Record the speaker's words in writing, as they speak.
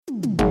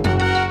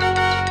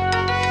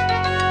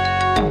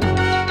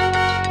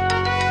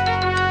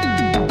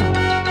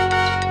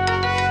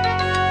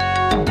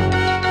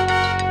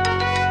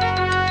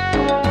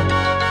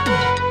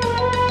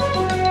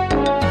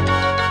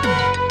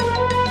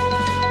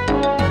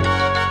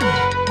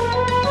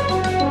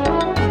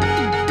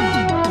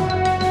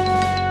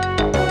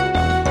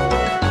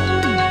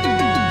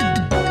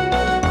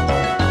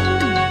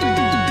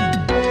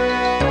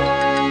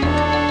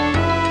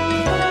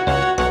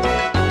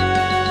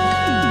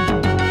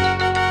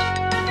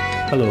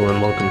Hello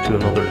and welcome to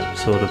another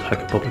episode of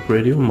Hacker Public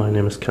Radio. My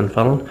name is Ken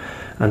Fallon,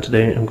 and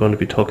today I'm going to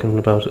be talking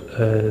about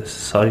a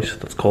site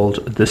that's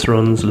called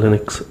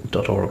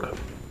thisrunslinux.org.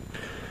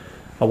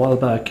 A while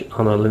back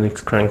on a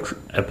Linux Cranks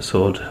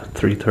episode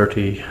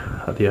 330,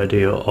 I had the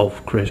idea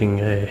of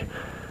creating a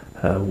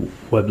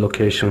web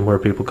location where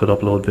people could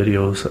upload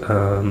videos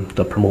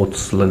that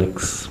promotes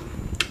Linux.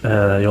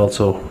 I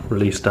also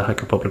released a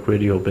Hacker Public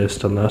Radio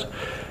based on that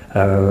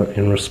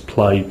in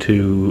reply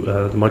to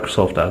the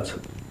Microsoft ads.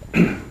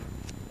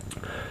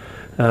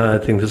 I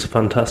think this is a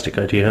fantastic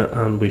idea,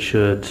 and we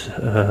should,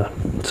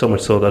 so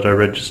much so that I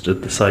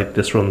registered the site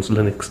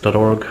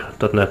thisrunslinux.org,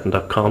 .net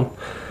and .com.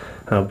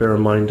 Bear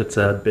in mind it's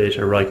a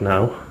beta right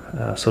now,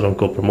 so don't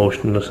go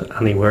promoting it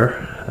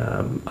anywhere.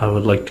 I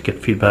would like to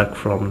get feedback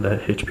from the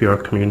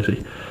HPR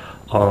community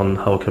on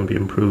how it can be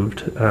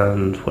improved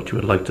and what you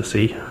would like to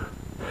see.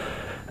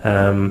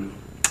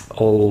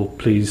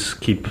 Please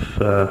keep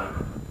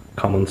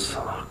comments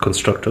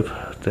constructive.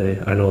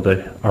 I know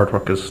the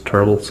artwork is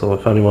terrible, so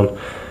if anyone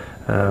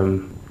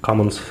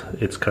comments,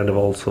 it's kind of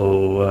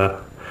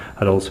also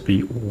I'd also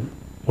be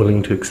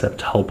willing to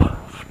accept help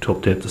to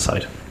update the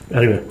site.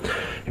 Anyway,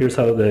 here's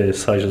how the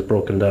site is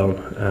broken down.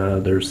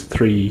 There's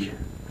three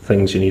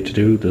things you need to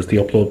do. There's the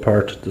upload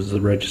part, there's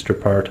the register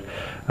part,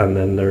 and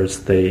then there's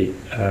the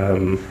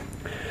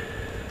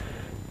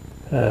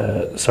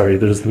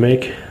there's the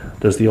make,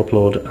 there's the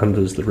upload, and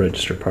there's the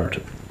register part.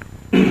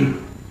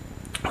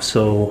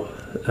 So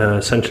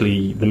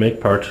essentially the make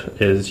part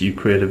is you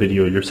create a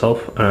video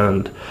yourself,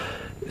 and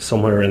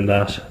somewhere in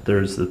that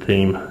there's the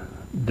theme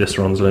 "This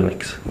runs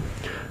Linux."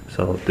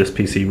 So this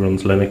PC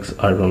runs Linux,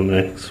 I run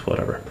Linux,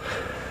 whatever.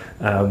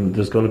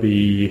 There's going to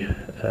be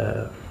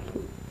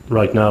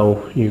right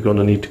now you're going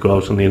to need to go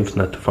out on the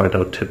internet to find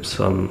out tips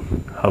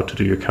on how to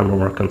do your camera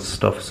work and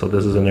stuff. So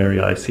this is an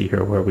area I see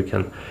here where we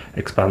can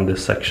expand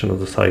this section of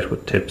the site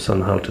with tips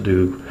on how to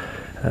do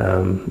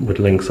with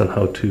links on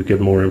how to get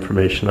more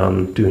information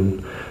on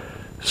doing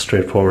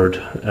straightforward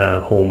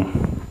home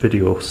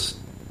video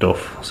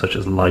stuff, such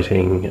as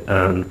lighting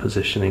and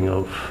positioning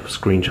of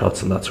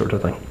screenshots and that sort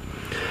of thing.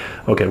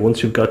 Okay,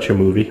 once you've got your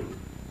movie,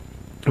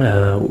 we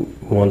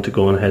want to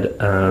go ahead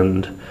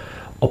and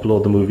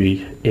upload the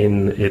movie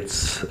in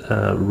its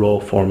RAW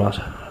format.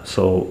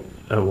 So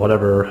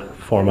whatever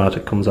format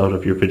it comes out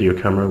of your video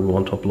camera, we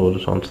want to upload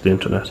it onto the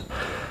internet.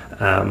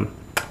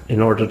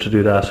 In order to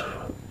do that,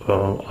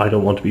 I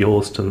don't want to be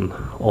hosting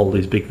all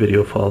these big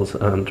video files,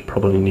 and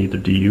probably neither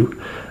do you.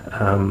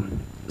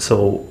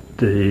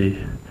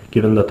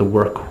 Given that the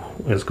work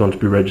is going to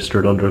be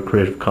registered under a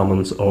Creative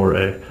Commons or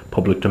a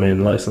public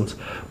domain license,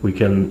 we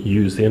can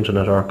use the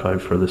Internet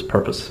Archive for this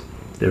purpose.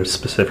 They're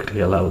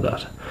specifically allowed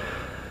that.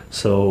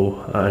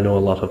 So I know a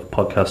lot of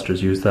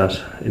podcasters use that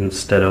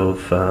instead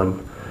of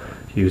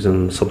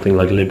using something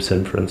like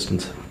Libsyn, for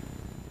instance.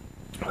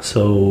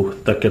 So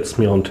that gets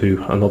me on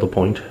to another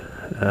point.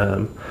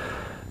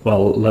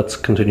 Well, let's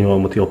continue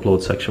on with the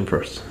upload section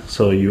first.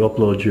 So you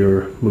upload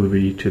your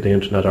movie to the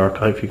Internet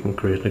Archive. You can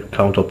create an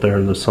account up there,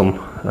 and there's some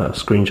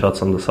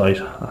screenshots on the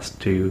site as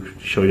to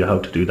show you how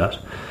to do that.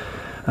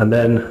 And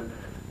then,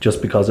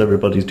 just because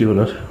everybody's doing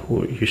it,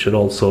 you should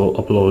also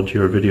upload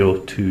your video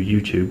to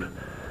YouTube.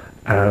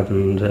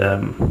 And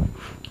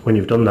when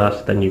you've done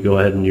that, then you go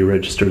ahead and you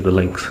register the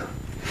links.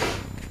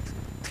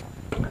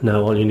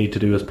 Now all you need to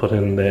do is put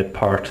in the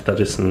part that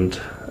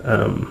isn't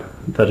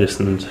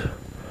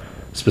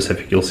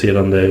specific. You'll see it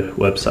on the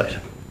website,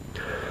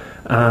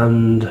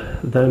 and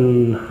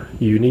then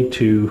you need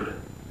to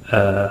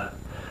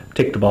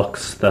tick the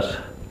box that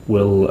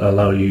will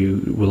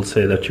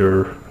say that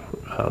you're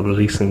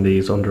releasing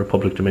these under a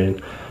public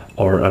domain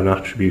or an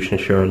attribution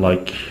share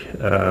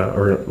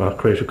or a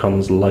Creative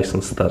Commons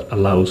license that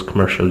allows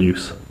commercial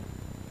use.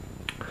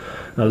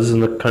 Now this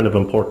is a kind of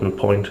important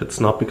point.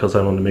 It's not because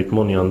I want to make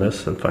money on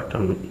this. In fact, I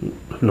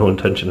have no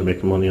intention of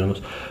making money on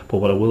it. But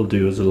what I will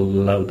do is it'll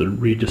allow the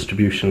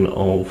redistribution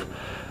of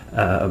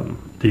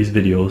these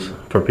videos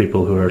for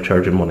people who are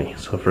charging money.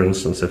 So for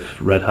instance,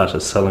 if Red Hat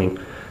is selling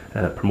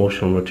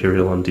promotional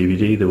material on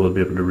DVD, they will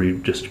be able to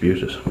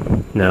redistribute it.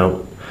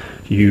 Now,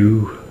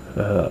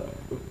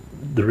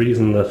 the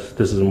reason that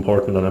this is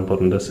important that I'm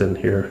putting this in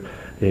here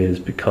is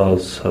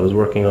because I was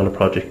working on a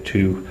project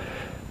to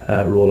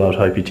roll out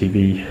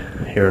IPTV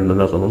here in the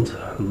Netherlands,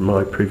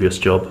 my previous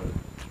job,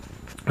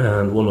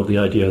 and one of the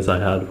ideas I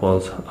had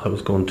was I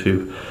was going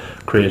to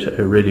create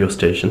a radio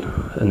station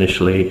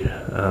initially,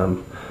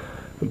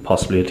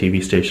 possibly a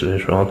TV station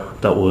later on,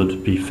 that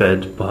would be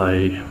fed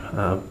by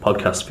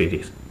podcast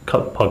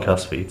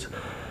feeds.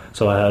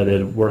 So I had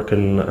it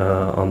working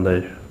on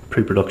the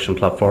pre-production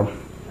platform.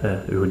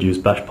 It would use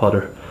Bash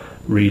Podder,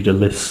 read a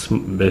list,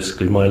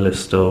 basically my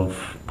list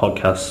of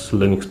podcasts,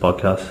 Linux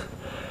podcasts,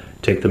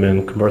 take them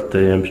in, convert the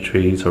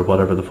MP3s or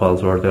whatever the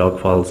files were, the OGG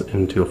files,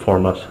 into a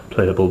format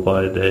playable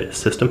by the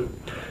system,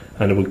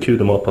 and it would queue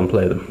them up and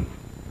play them.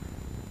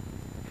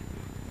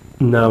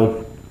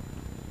 Now,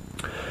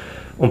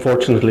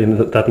 unfortunately,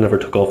 that never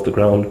took off the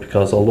ground,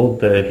 because although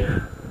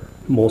the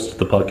most of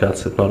the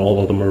podcasts, if not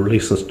all of them, are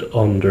released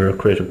under a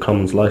Creative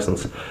Commons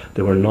license.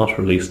 They were not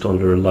released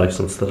under a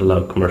license that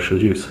allowed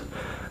commercial use.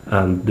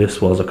 And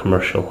this was a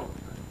commercial,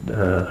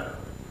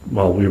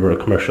 we were a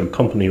commercial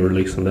company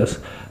releasing this,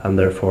 and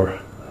therefore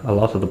a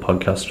lot of the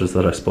podcasters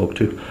that I spoke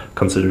to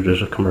considered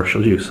it a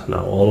commercial use.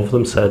 Now, all of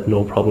them said,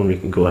 no problem, you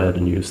can go ahead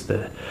and use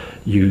the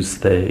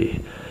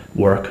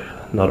work,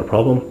 not a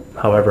problem.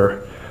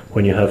 However,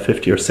 when you have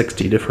 50 or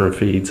 60 different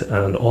feeds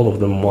and all of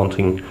them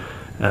wanting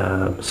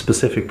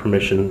specific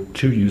permission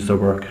to use their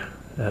work,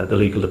 the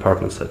legal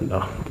department said,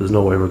 no, there's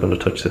no way we're going to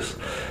touch this.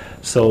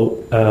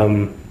 So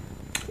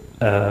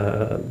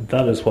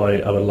that is why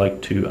I would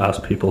like to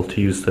ask people to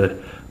use the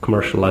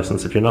commercial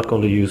license. If you're not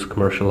going to use a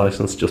commercial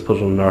license, just put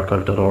it on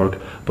archive.org,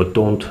 but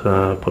don't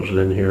put it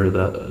in here,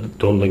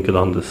 don't link it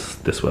on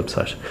this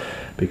website,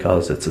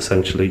 because it's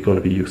essentially going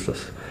to be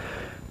useless.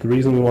 The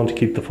reason we want to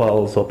keep the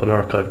files up on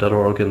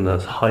archive.org in the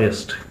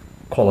highest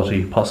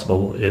quality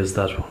possible is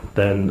that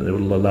then it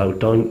will allow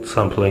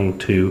downsampling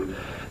to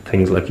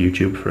things like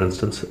YouTube, for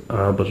instance,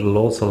 but it will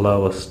also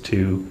allow us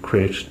to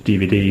create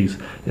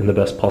DVDs in the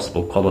best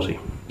possible quality.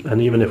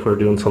 And even if we're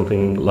doing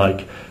something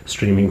like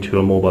streaming to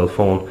a mobile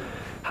phone,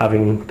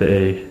 having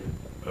the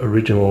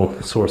original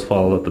source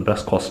file at the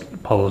best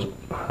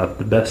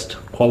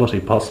quality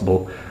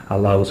possible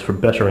allows for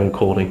better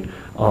encoding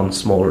on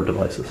smaller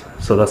devices.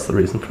 So that's the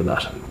reason for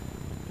that.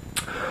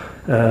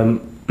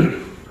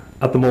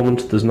 At the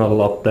moment, there's not a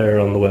lot there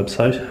on the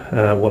website.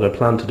 What I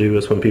plan to do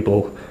is, when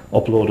people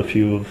upload a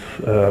few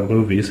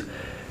movies,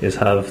 is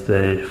have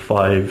the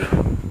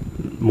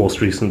 5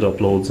 most recent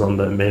uploads on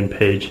the main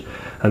page,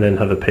 and then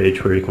have a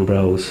page where you can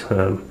browse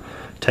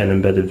 10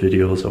 embedded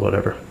videos or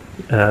whatever.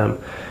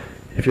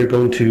 If you're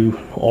going to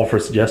offer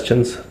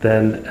suggestions,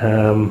 then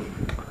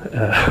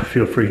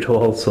feel free to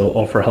also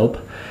offer help.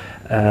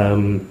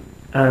 And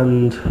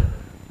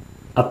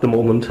at the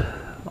moment,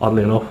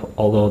 oddly enough,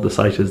 although the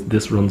site is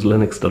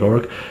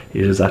thisrunslinux.org,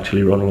 it is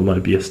actually running on my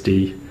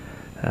BSD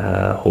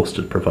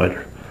hosted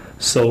provider.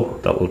 So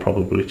that will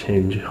probably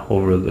change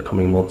over the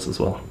coming months as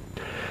well.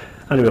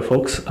 Anyway,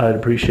 folks, I'd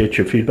appreciate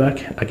your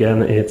feedback.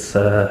 Again, it's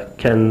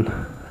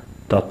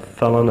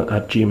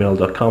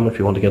ken.fallon@gmail.com if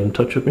you want to get in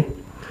touch with me.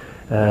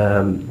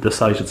 The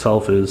site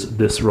itself is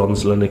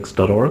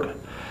thisrunslinux.org,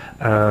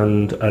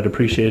 and I'd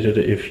appreciate it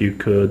if you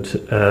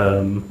could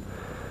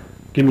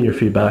give me your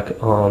feedback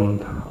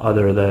on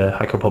either the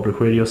Hacker Public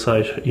Radio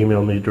site,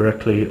 email me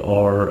directly,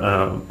 or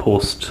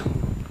post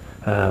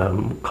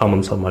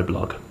comments on my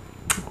blog,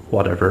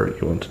 whatever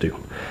you want to do.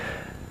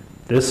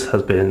 This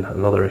has been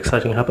another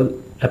exciting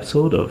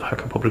episode of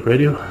Hacker Public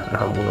Radio,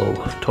 and we'll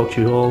talk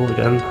to you all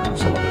again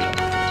some other time.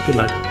 Good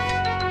night.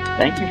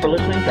 Thank you for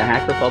listening to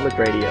Hacker Public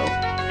Radio.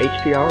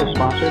 HPR is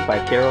sponsored by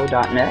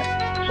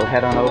Caro.net, so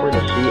head on over to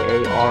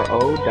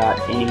caro.net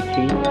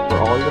for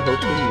all your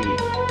hosting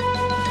needs.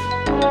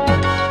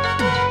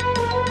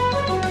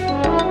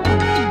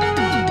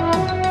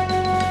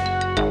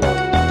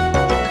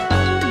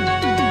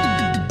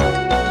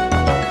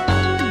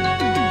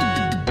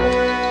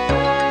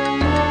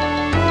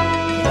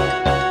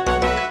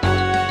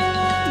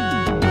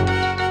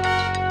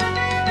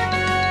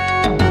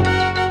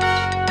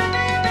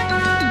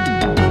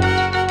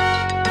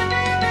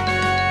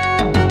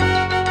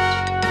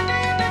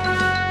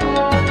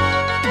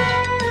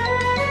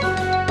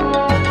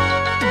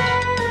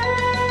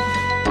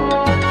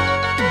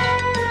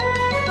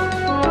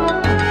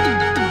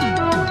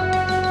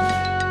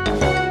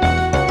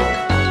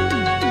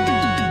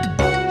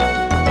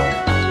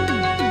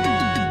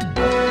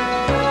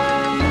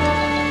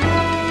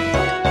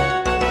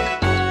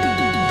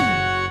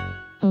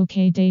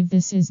 Okay, Dave,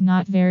 this is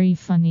not very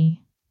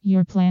funny.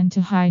 Your plan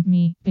to hide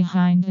me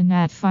behind a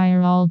NAT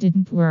firewall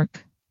didn't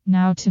work.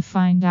 Now to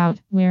find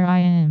out where I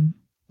am.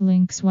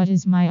 Links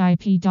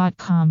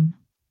whatismyip.com.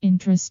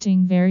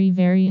 Interesting, very,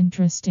 very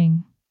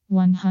interesting.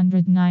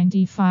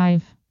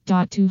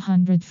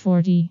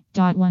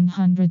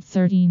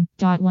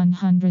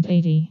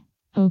 195.240.113.180.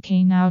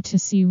 Okay, now to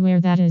see where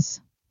that is.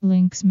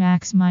 Links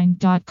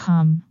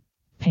maxmind.com.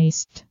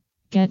 Paste.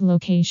 Get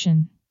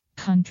location.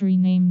 Country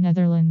name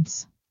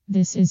Netherlands.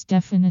 This is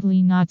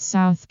definitely not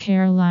South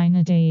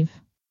Carolina, Dave.